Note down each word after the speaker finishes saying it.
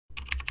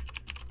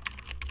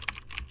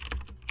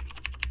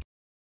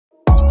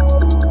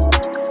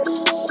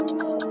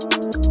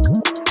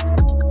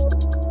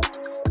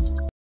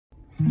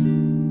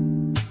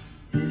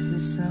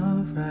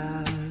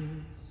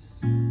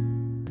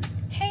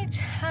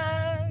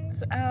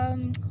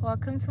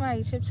Welcome to my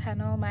YouTube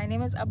channel. My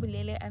name is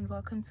Abulele and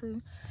welcome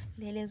to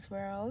Lele's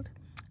World.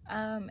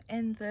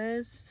 In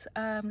this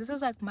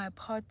is like my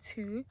part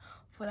 2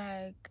 for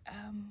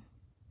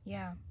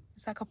yeah,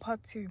 it's like a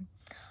part 2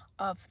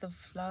 of the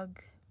vlog,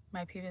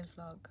 my previous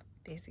vlog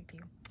basically.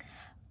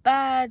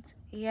 But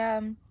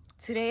yeah,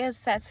 today is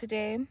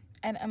Saturday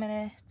and I'm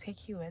gonna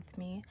take you with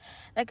me.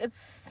 Like,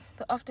 it's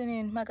the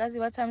afternoon. Magazi,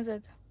 what time is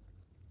it?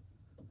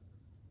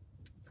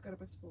 It's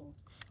 4:15.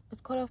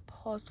 It's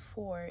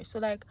 4:15. So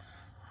like,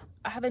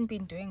 I haven't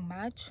been doing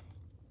much.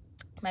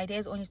 My day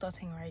is only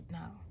starting right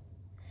now,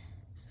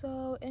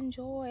 so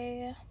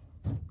enjoy.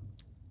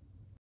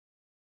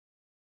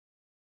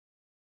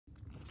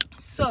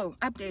 So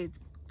update.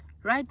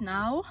 Right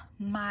now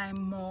my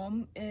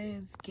mom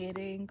is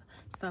getting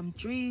some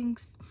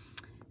drinks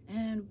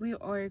and we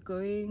are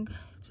going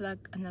to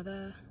like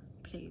another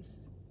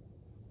place.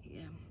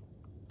 Yeah,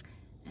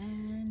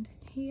 and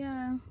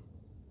yeah,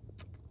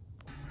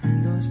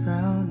 and those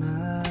brown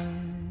eyes,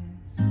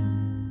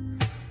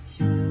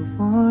 you're the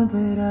one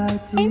that I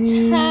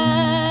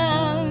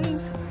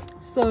chums.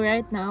 So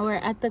right now we're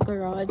at the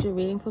garage, we're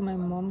waiting for my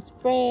mom's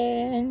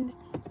friend.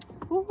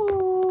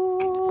 Woo.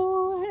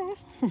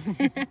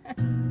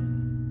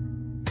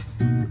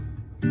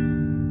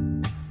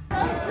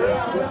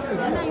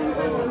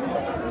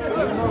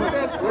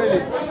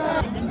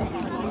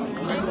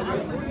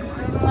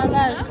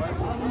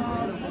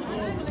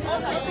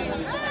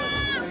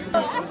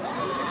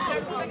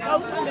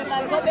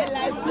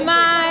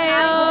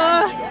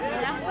 Smile.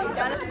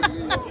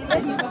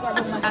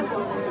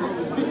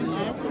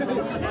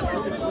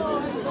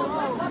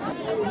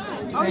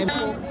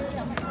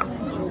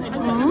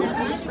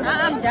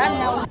 I'm done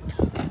now.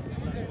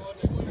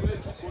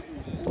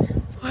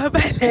 What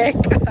balik?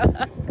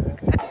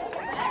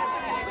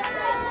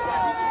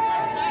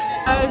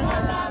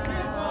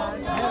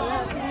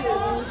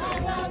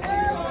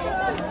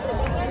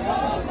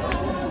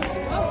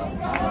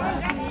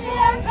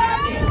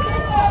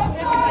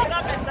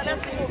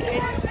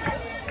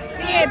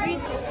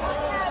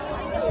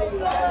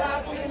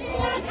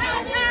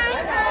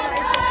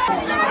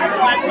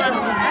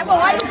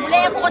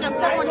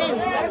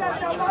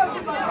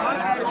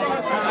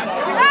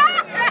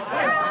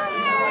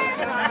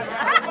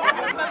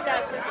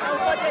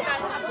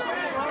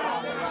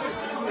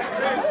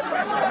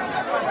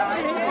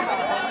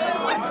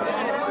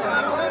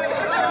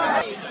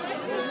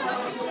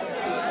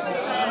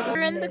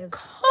 We're in the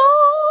car.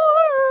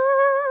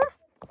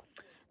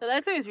 The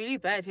lighting is really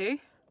bad,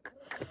 hey?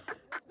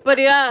 But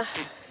yeah,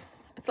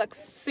 it's like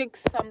 6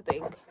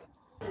 something.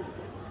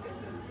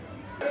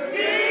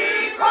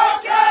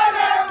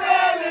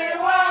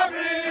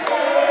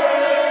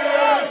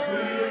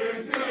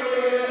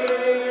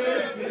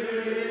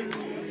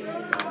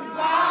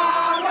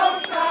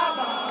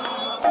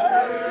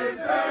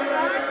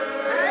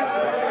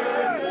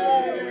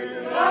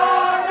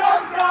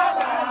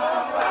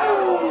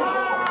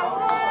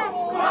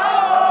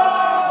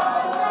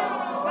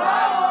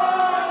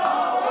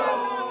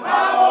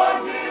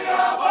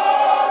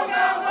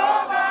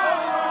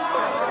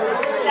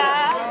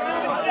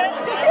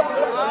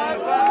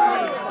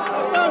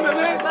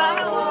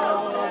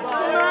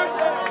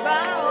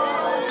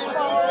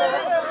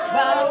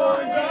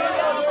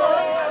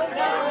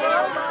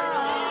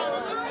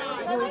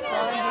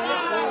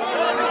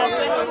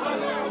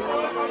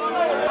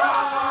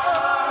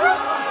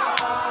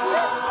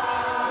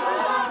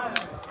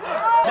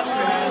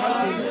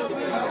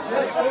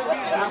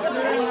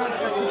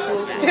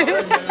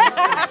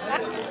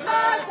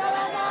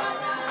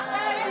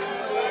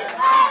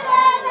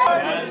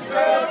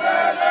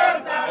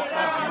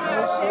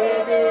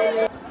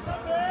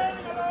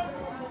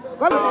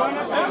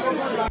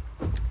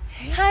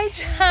 Hi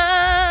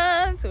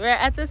chums, we're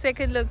at the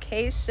second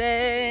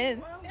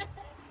location.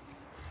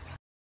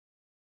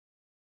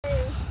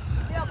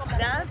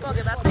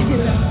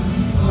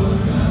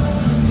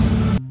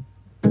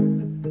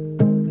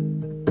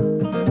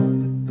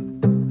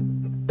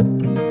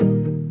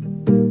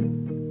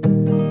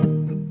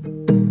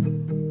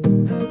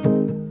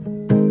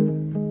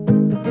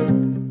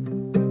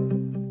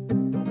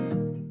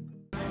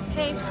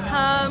 Hey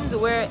chums,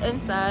 we're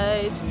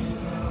inside.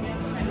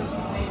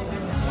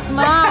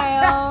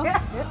 Smile.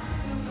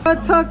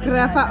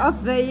 Photographer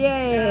of the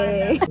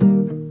year.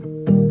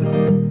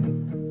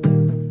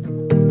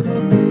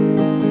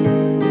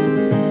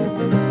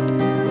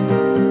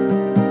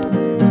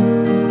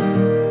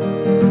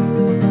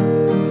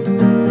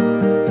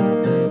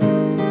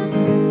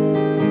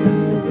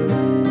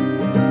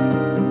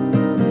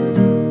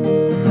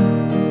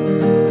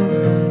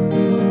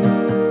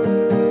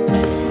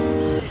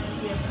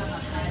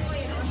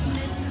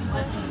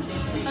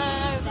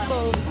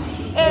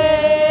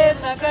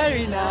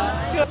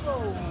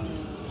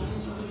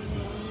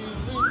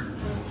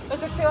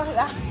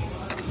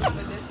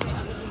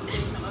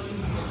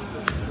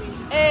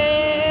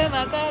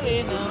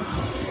 Macarena.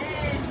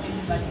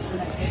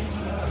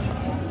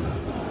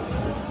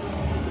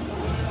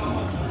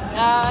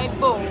 Ay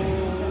po,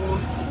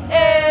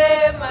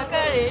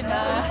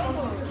 Macarena.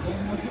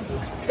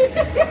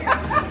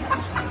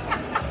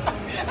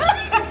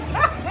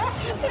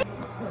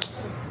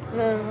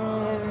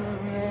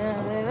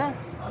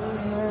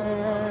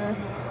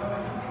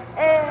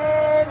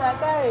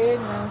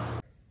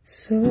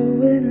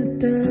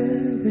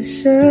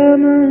 wish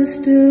I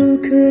still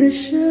could've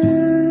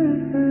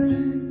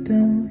shined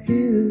down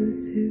here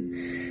with you.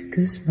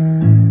 'Cause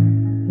my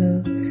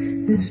love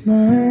is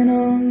mine,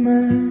 oh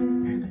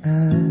mine. I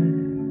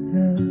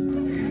love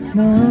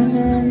mine.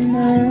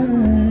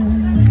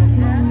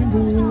 And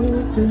the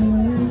world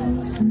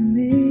belongs to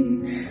me,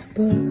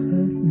 but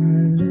my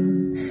love,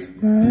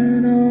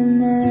 mine, oh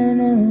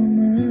mine, oh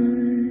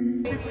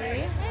mine.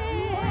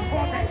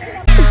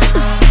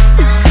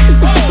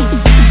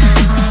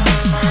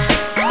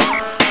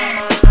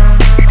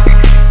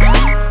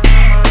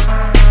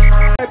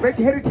 Celebrate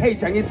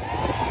heritage and it's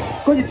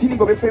continuing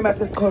to be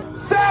famous as called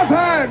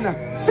 7,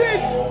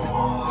 6,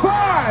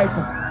 5,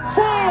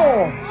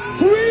 4,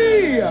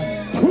 3,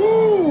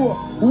 2,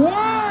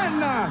 1.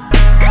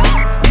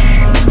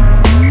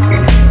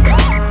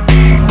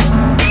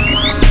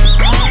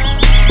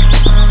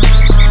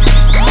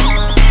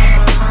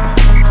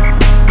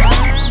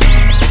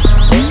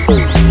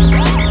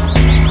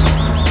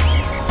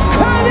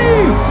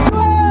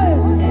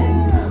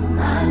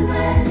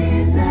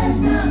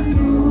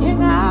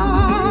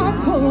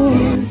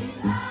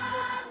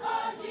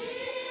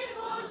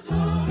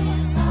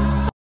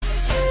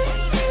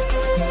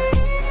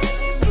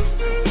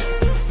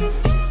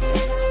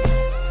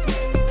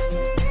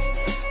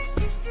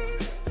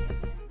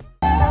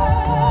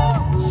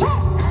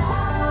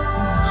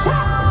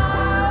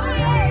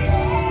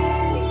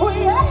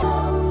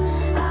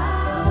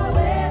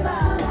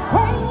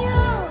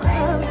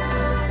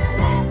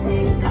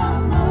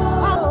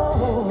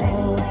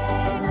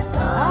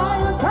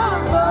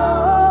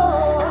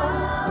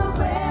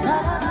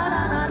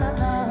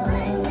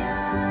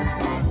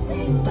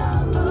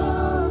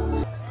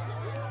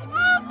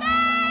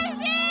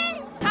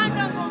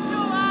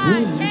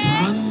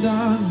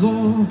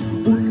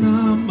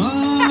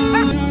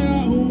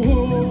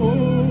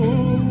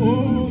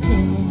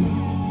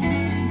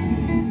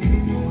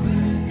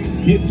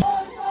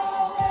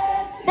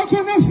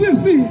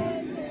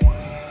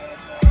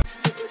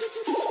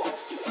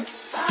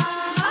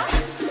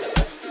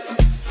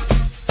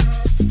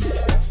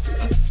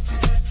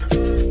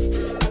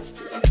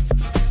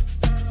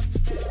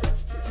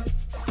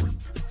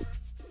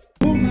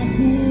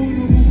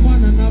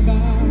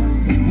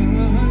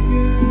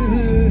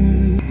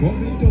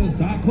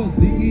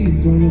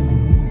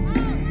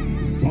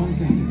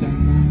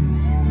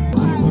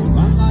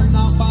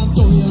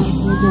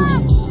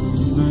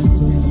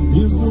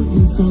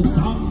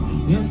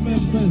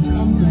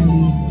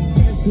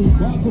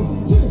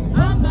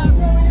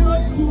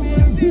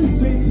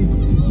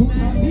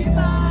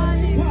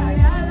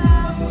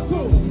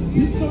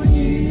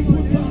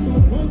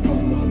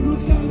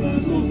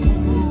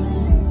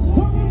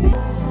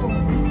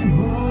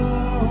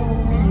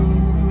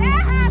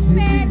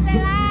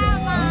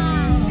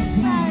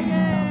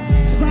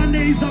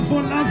 Sundays are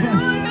for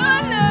lovers.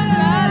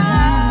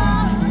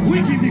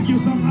 We're giving you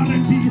some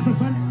R&B. It's a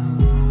Sunday.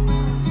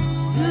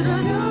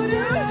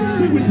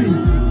 Sing with me.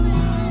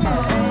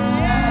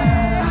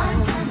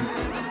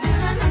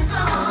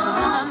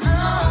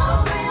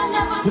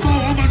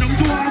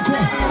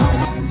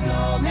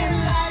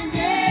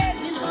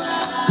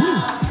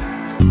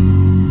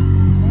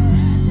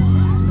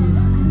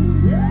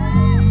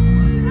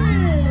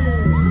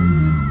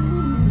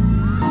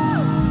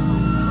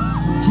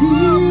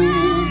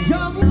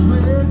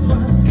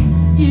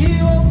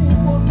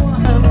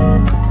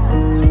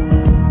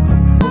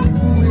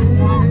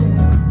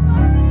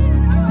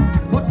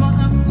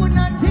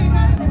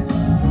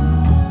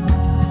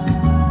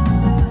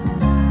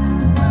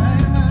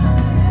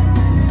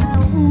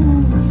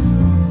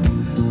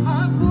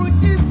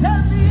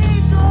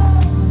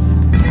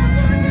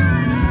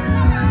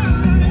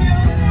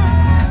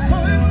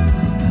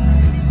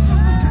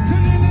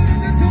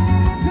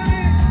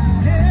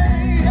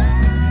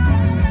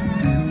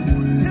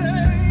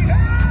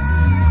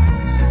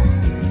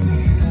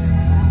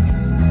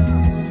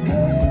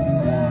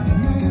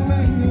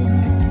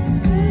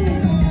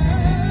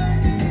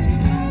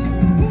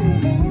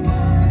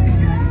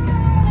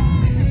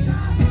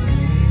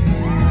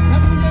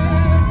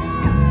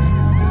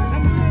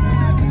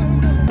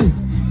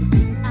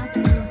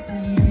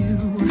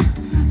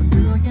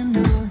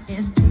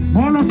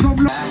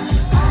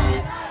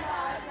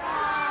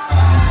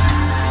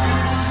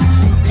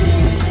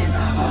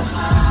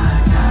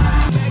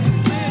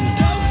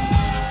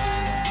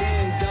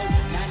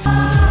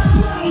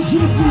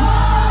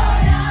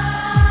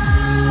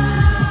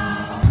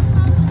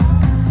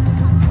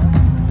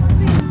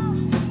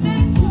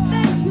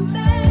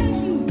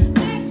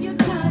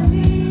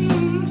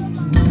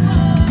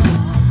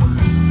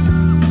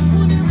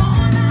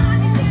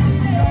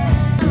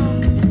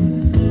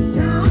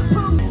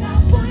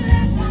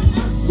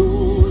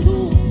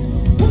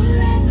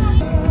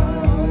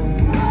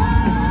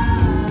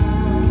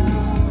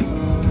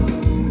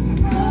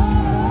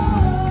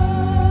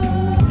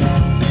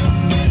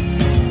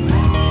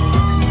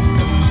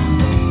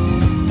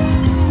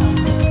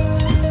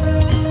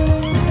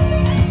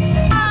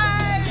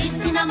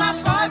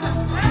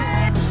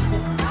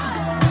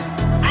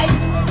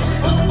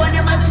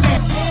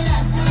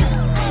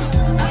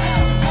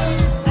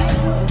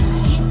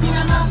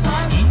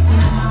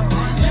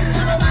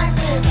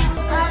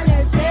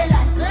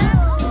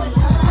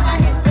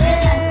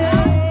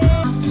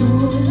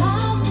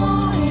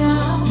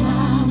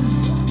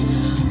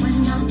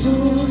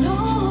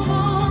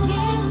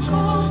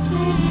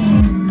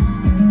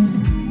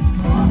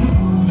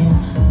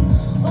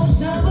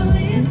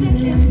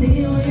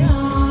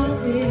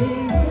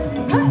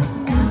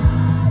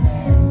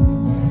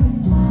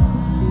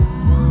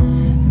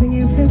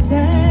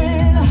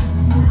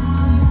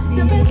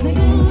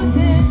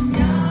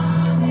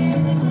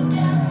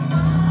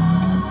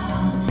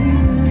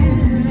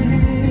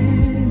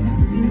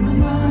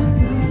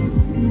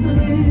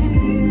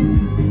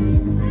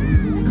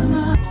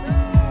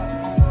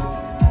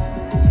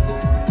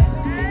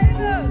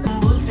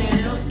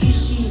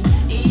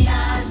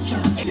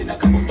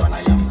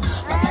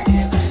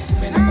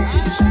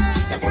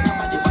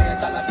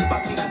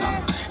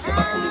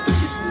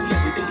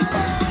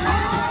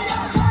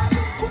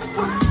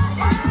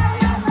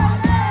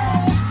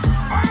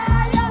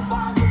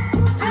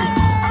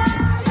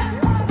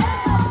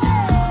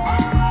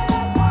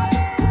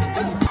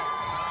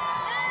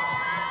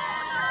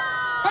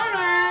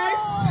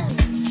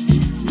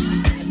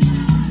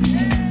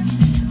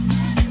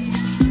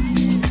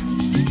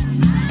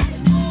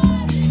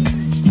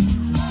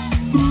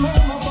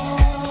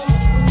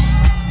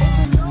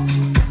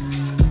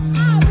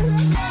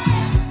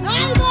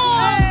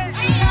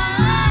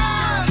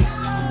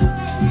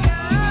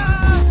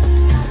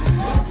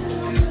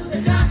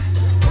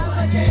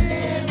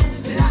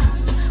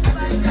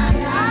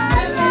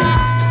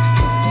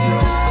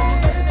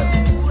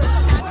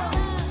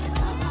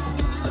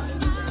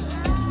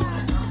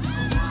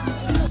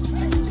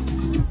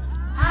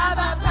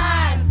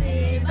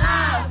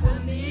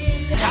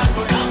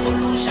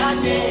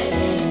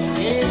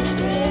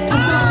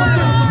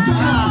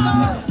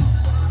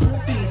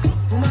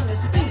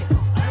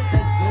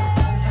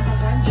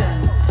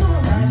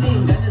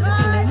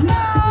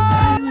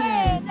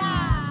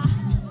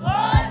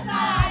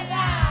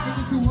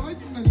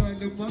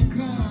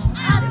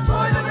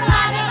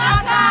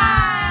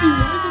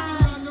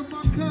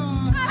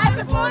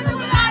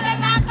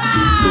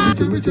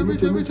 Hey,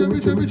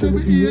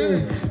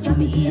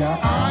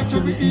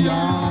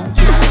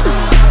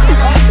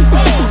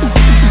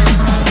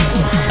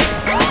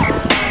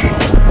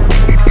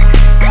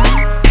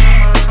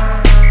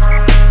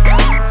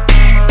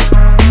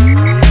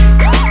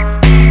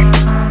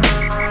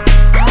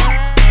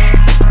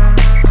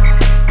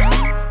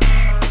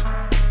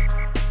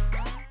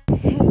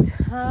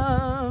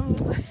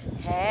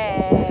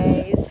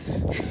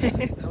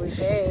 are we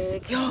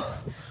back? Yo,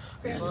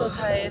 we are so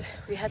tired.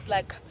 We had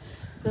like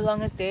the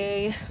longest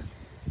day.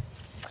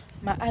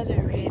 My eyes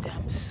are red.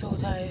 I'm so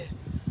tired.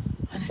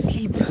 I want to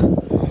sleep.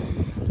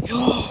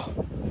 Yo.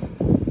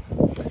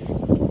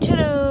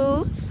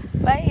 Toodles.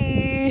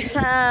 Bye.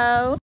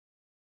 Ciao.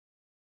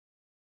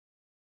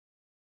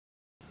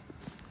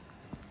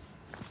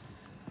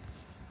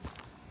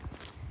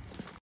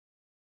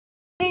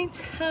 Hey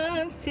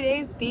chums,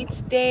 today's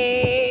beach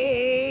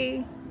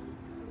day.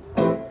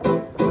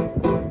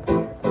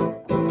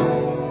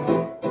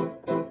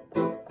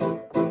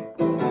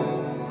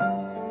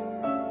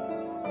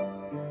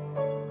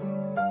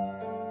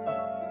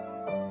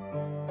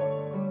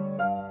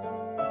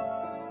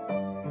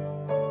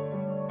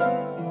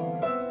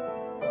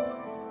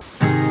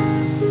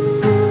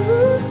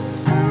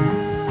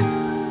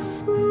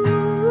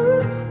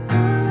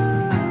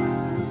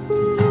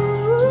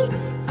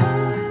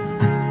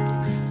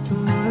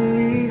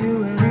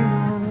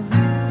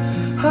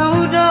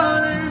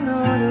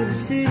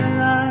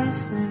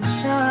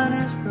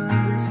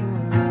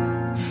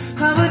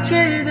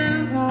 Trade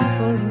them home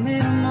for a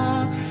minute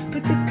more,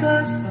 but the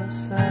ghost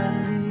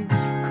outside me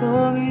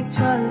call me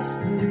twice,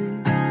 please.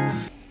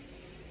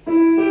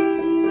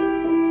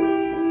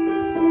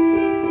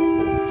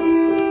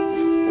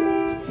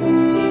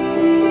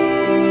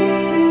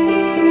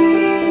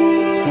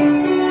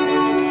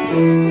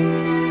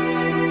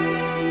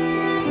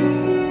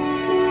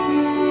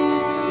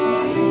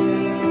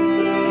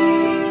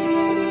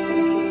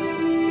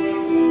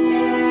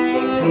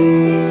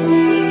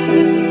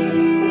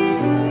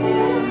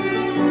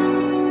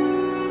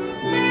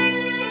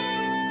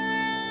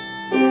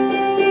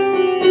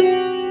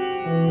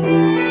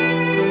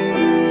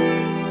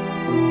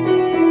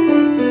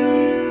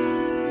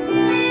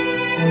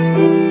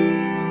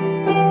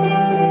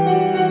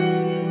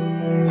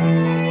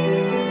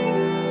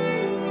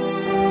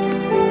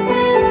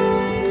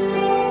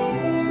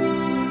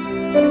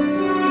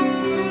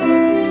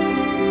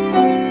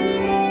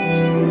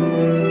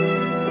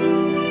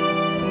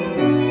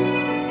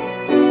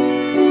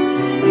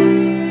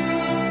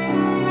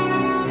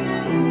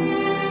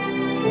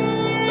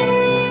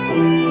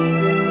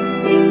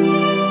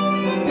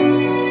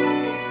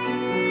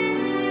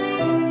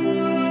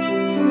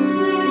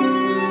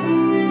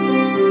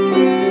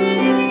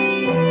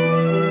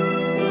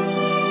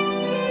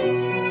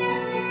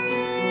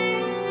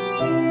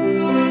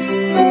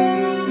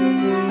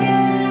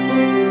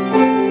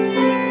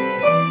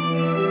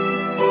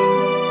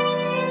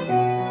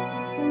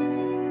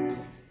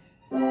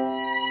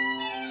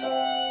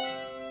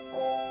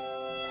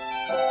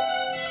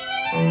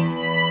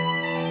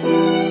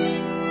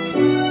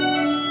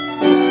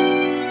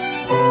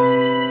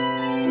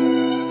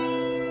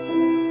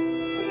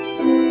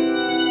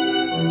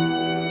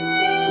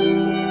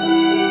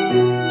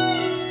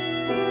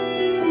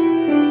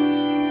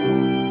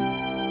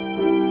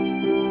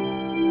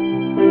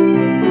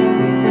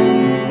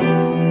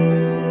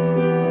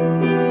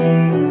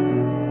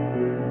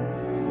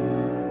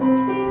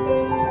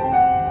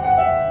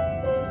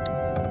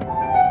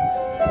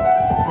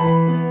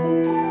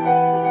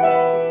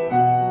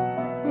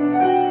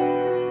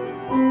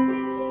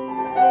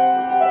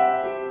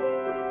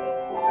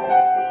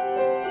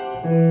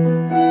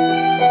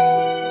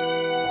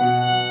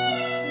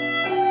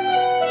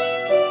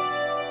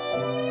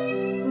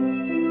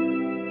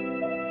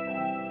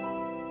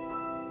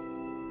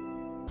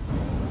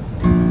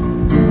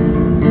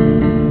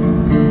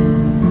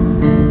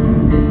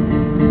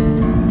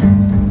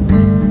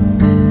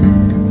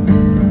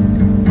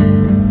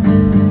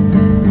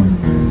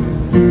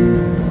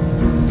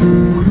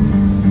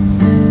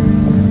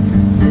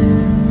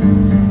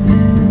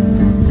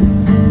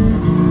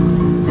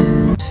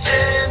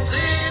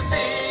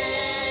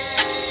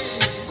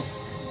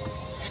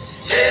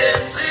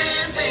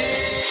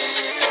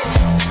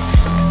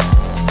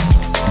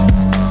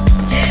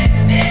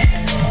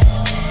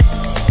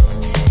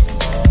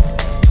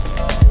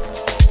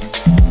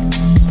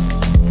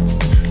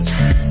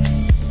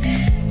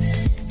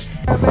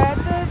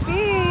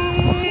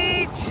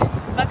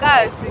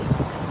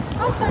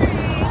 I'm sorry.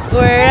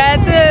 We're at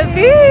the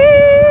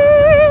beach.